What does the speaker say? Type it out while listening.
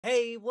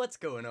Hey, what's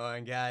going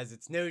on, guys?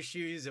 It's No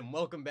Shoes, and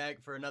welcome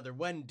back for another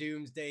When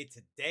Doomsday.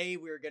 Today,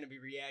 we're going to be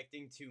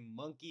reacting to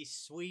Monkey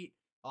Sweet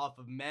off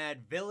of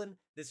Madvillain.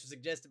 This was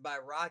suggested by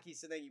Rocky,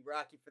 so thank you,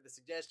 Rocky, for the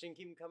suggestion.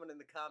 Keep them coming in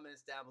the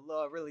comments down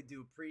below. I really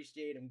do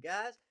appreciate them,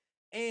 guys.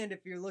 And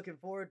if you're looking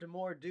forward to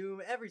more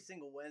Doom every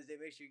single Wednesday,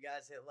 make sure you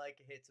guys hit like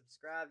and hit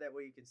subscribe. That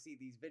way you can see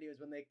these videos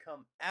when they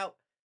come out.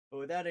 But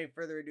without any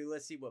further ado,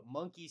 let's see what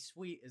Monkey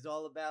Sweet is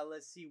all about.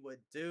 Let's see what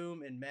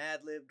Doom and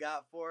Madlib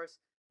got for us.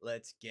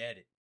 Let's get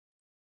it.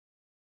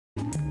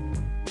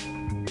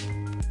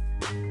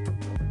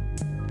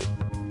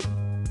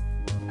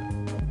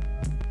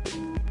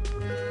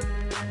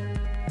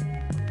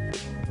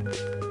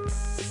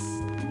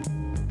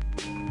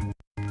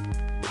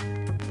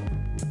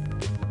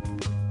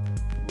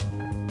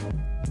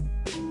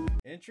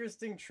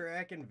 Interesting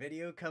track and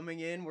video coming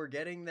in. We're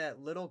getting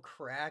that little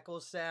crackle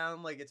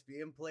sound like it's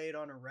being played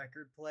on a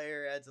record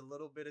player. Adds a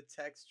little bit of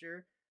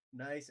texture,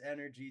 nice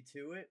energy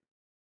to it.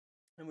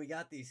 And we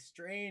got these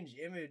strange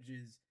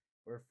images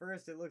where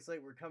first it looks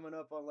like we're coming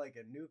up on like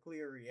a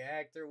nuclear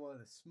reactor, one of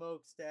the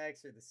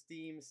smokestacks or the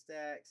steam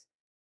stacks.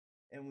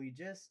 And we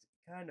just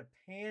kind of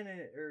pan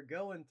it or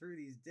going through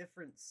these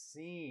different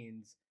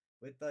scenes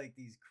with like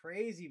these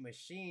crazy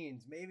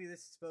machines. Maybe this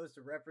is supposed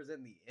to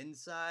represent the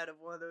inside of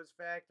one of those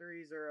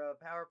factories or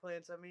power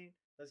plants. I mean,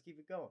 let's keep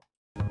it going.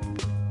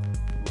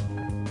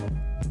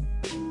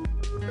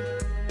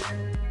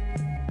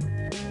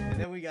 And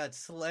then we got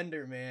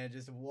Slender Man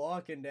just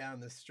walking down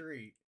the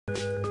street.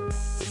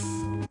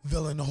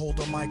 Villain hold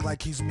a mic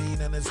like he's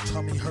mean and his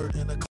tummy hurt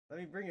in a... Let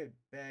me bring it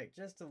back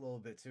just a little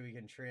bit so we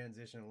can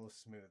transition a little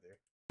smoother.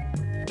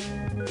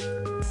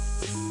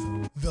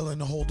 Villain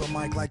hold a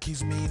mic like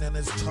he's mean and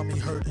his tummy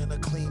hurt in a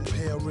clean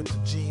pair of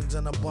ripped jeans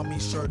and a bummy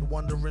shirt.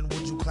 Wondering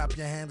would you clap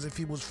your hands if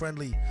he was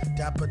friendly?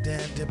 Dapper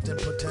Dan dipped and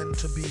pretend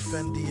to be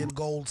Fendi and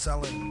gold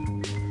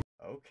selling.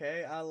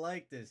 Okay, I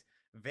like this.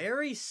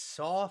 Very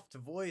soft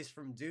voice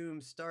from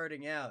Doom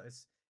starting out.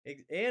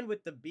 And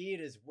with the beat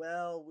as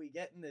well, we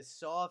get in this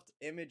soft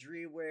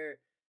imagery where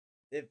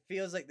it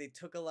feels like they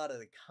took a lot of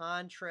the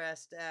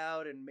contrast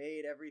out and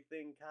made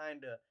everything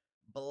kind of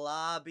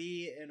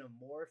blobby and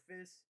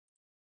amorphous.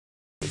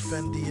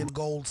 Fendi and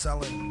gold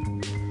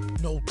selling.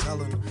 No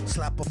telling,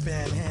 slap a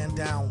fan hand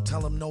down,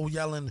 tell him no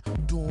yelling.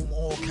 Doom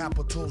all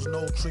capitals,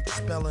 no trick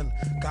spelling.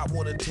 Got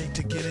what it take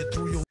to get it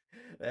through your...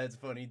 That's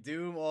funny.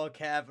 Doom all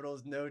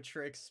capitals, no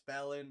trick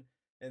spelling.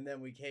 And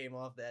then we came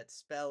off that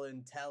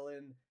spelling,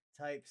 telling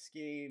type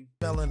scheme.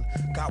 Spelling,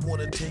 got what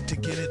it take to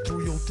get it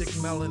through your thick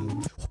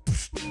melon.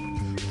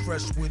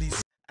 Fresh witty.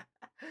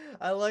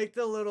 I like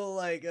the little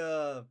like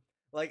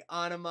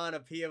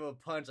onomatopoeia of a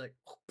punch, like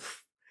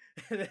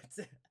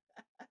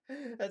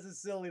that's a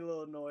silly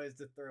little noise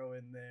to throw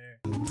in there.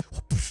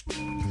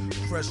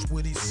 Fresh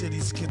witty city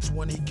skits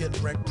when he get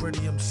wrecked. Pretty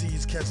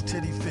MCs catch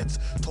titty fits.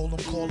 Told him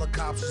call the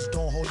cops, just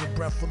don't hold your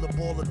breath for the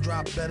ball to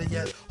drop. Better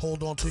yet,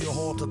 hold on to your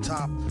halter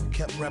top.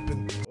 Kept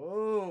reppin'.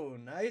 Oh,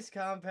 nice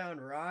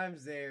compound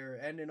rhymes there,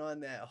 ending on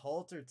that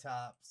halter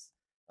tops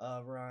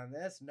rhyme.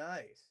 That's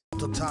nice.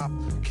 The top,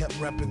 kept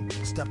reppin',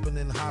 steppin'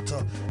 in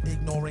hotter,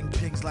 ignoring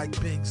pigs like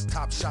pigs,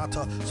 top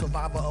shotter,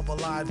 survivor of a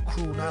live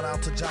crew, not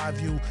out to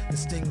jive you. It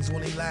stings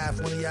when he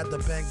laugh, when he had the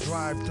bank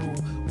drive-through,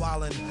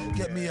 wildin',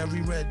 get me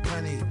every red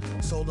penny,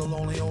 so the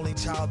only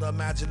child, the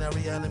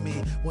imaginary enemy,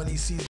 when he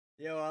sees...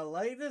 Yo, I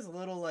like this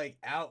little like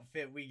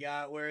outfit we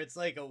got where it's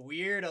like a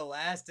weird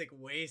elastic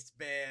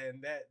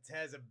waistband that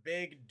has a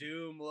big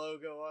Doom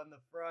logo on the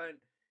front.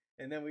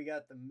 And then we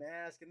got the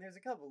mask, and there's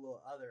a couple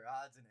little other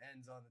odds and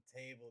ends on the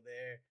table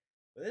there.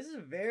 But this is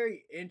a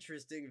very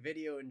interesting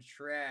video and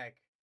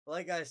track.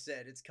 Like I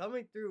said, it's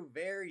coming through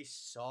very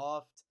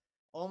soft,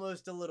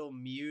 almost a little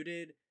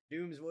muted.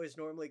 Doom's voice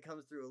normally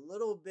comes through a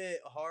little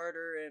bit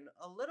harder and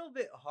a little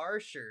bit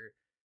harsher.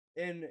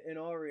 In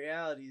all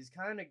reality, he's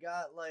kind of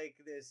got like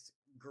this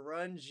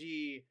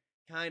grungy,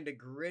 kind of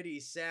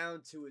gritty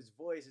sound to his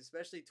voice,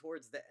 especially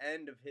towards the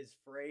end of his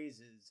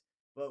phrases.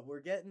 But we're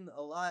getting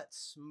a lot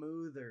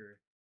smoother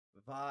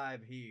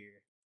vibe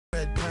here.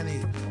 Red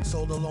penny,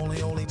 so the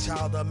only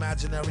child, the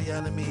imaginary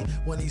enemy.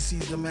 When he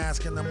sees the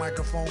mask and the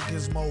microphone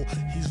gizmo,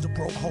 he's the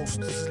broke host.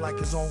 This is like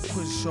his own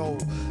quiz show.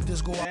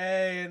 This go...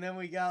 Hey, and then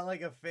we got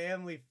like a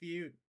family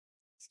feud.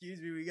 Excuse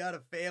me, we got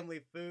a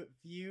family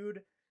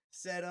feud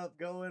set up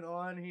going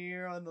on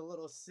here on the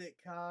little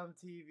sitcom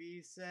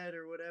TV set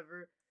or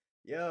whatever.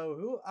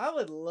 Yo, I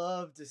would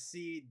love to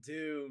see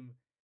Doom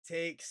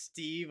take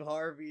Steve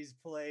Harvey's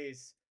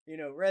place. You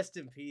know, rest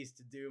in peace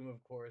to Doom,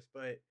 of course,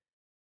 but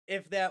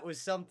if that was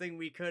something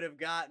we could have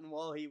gotten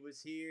while he was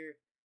here,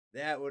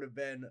 that would have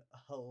been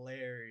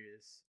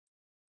hilarious.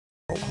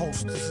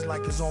 Host, this is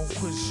like his own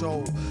quiz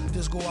show.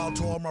 This go out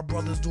to all my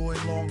brothers doing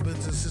long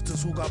bids and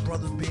sisters who got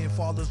brothers being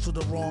fathers to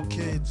the wrong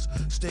kids.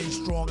 Stay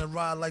strong and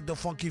ride like the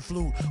funky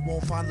flute.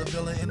 Won't find the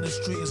villain in the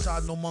street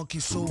inside no monkey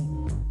suit.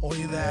 Or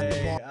either at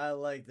the bar. I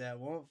like that.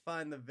 Won't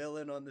find the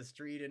villain on the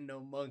street in no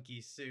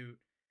monkey suit.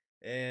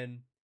 And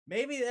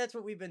maybe that's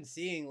what we've been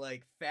seeing,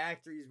 like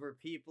factories where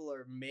people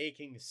are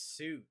making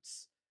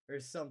suits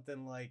or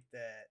something like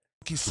that.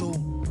 Suit,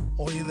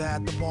 or either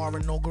at the bar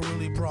in no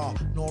gorilla bra,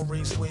 no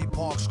raceway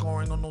park,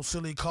 scoring on no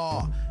silly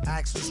car.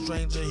 Ask the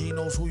stranger, he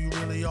knows who you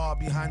really are.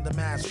 Behind the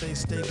mask,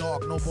 face stay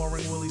dark, no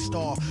boring Willie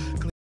Star.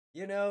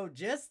 You know,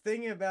 just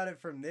thinking about it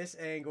from this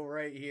angle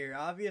right here,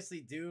 obviously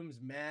Doom's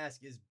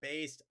mask is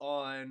based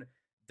on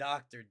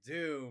Doctor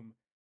Doom,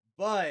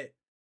 but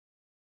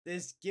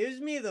this gives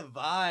me the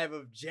vibe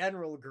of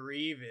General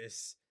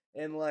Grievous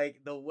and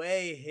like the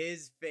way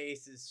his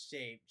face is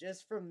shaped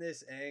just from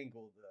this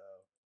angle though.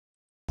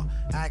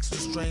 Ask the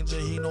stranger,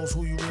 he knows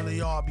who you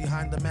really are.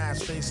 Behind the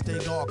mask, face stay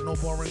dark, no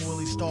boring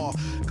Willie Star.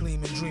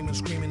 Gleaming, dreaming,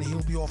 screaming,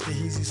 he'll be off the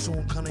easy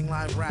soon. Cunning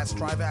live rats,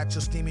 drive at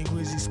your steamy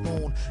greasy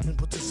spoon and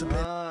participate.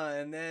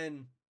 And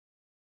then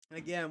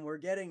again, we're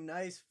getting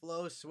nice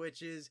flow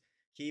switches,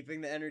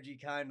 keeping the energy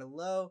kind of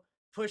low,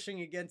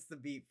 pushing against the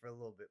beat for a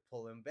little bit,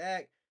 pulling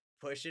back,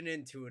 pushing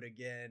into it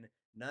again.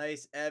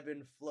 Nice ebb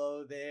and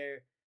flow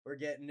there. We're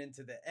getting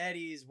into the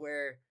eddies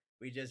where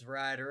we just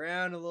ride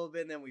around a little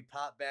bit and then we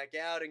pop back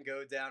out and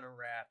go down a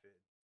rapid.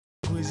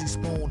 Greasy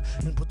spoon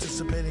in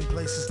participating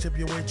places, tip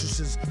your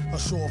waitresses. A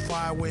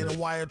surefire way to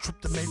wire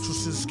trip the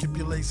matrices. Skip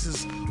your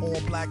laces,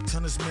 all black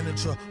tennis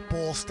miniature.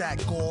 Ball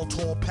stack, gall,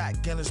 tall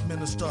pack, Guinness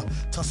minister.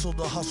 Tussle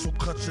the hustle,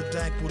 cut your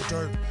dank with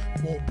dirt.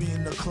 Won't be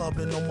in the club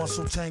in no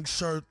muscle tank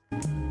shirt. You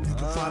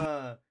can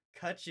find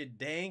cut your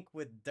dank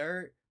with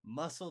dirt,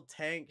 muscle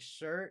tank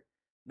shirt.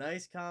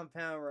 Nice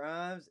compound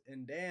rhymes,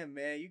 and damn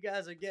man, you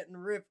guys are getting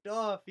ripped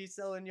off. He's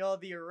selling y'all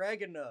the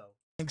oregano.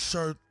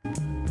 Shirt.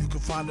 You can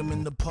find him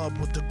in the pub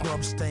with the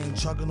grub stain,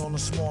 chugging on a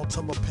small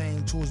tub of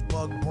pain to his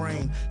bug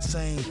brain.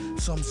 Sane,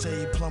 some say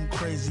he plumb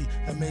crazy,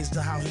 amazed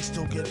at how he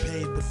still get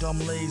paid, but dumb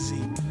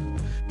lazy.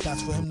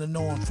 That's for him to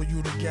know and for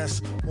you to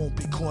guess. Won't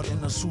be caught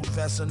in a suit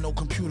vest and no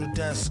computer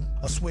desk.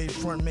 A suede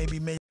front maybe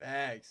made.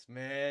 Facts,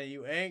 man.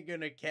 You ain't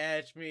gonna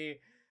catch me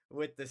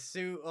with the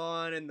suit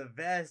on and the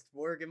vest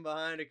working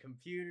behind a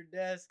computer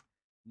desk.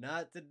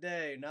 Not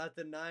today, not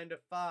the 9 to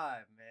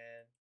 5, man.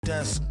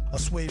 Desk, a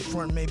suede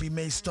front maybe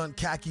may stunt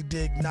khaki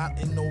dig, not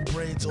in no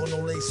braids or no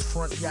lace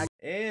front yak.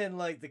 And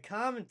like the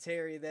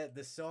commentary that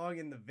the song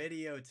and the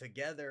video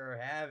together are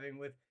having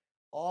with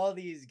all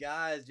these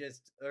guys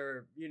just,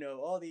 or you know,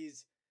 all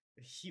these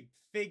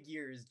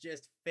figures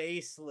just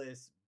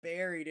faceless,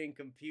 buried in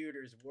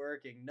computers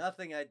working,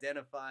 nothing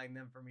identifying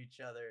them from each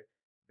other.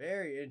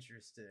 Very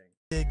interesting.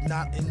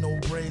 Not in no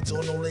braids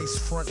or no lace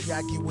front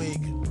yaki wig.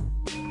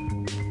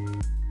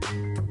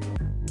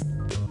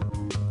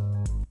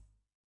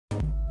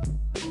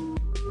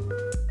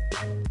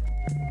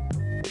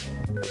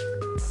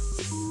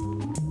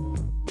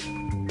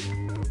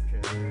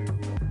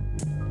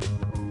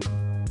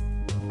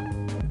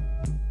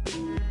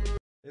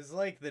 Is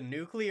like the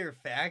nuclear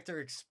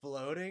factor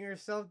exploding or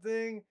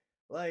something?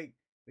 Like,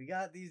 we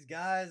got these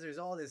guys, there's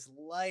all this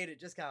light, it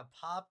just kind of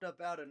popped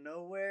up out of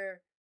nowhere.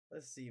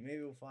 Let's see,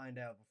 maybe we'll find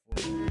out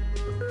before.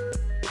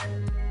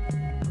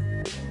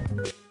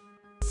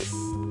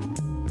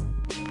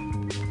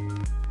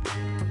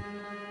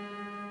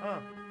 Huh.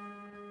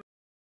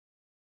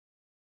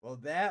 Well,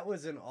 that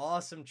was an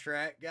awesome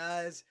track,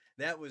 guys.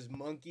 That was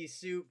Monkey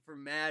Suit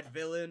from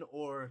Madvillain,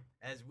 or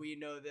as we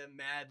know them,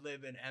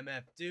 Madlib and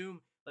MF Doom.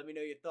 Let me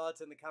know your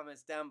thoughts in the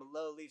comments down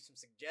below. Leave some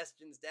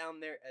suggestions down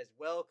there as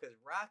well, because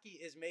Rocky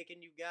is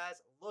making you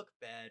guys look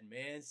bad,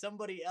 man.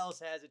 Somebody else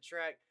has a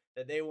track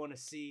that they want to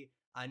see.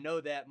 I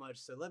know that much,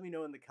 so let me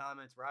know in the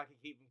comments. Rocky,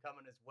 keep them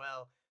coming as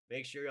well.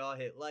 Make sure y'all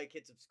hit like,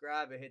 hit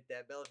subscribe, and hit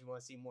that bell if you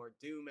want to see more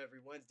Doom every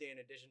Wednesday, in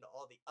addition to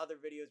all the other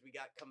videos we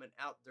got coming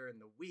out during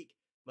the week.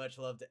 Much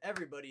love to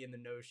everybody in the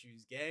No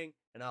Shoes gang,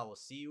 and I will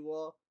see you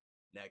all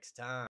next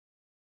time.